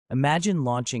Imagine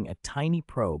launching a tiny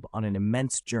probe on an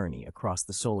immense journey across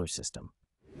the solar system.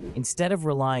 Instead of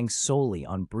relying solely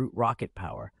on brute rocket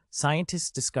power,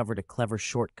 scientists discovered a clever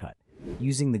shortcut,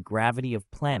 using the gravity of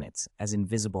planets as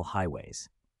invisible highways.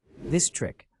 This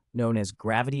trick, known as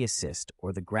gravity assist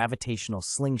or the gravitational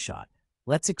slingshot,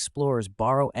 lets explorers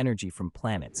borrow energy from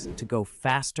planets to go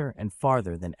faster and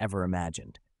farther than ever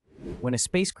imagined. When a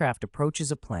spacecraft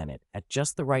approaches a planet at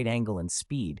just the right angle and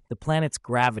speed, the planet's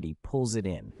gravity pulls it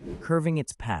in, curving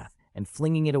its path and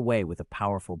flinging it away with a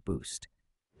powerful boost.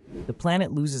 The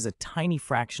planet loses a tiny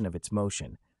fraction of its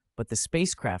motion, but the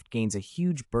spacecraft gains a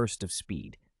huge burst of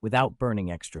speed without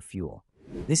burning extra fuel.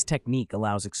 This technique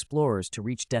allows explorers to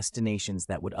reach destinations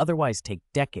that would otherwise take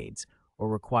decades or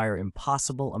require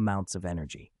impossible amounts of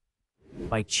energy.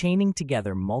 By chaining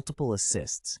together multiple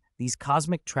assists, these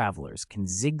cosmic travelers can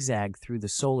zigzag through the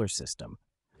solar system,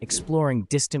 exploring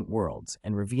distant worlds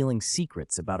and revealing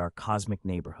secrets about our cosmic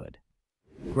neighborhood.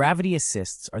 Gravity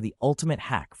assists are the ultimate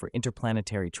hack for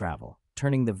interplanetary travel,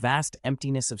 turning the vast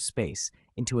emptiness of space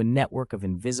into a network of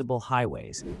invisible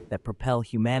highways that propel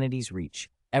humanity's reach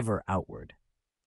ever outward.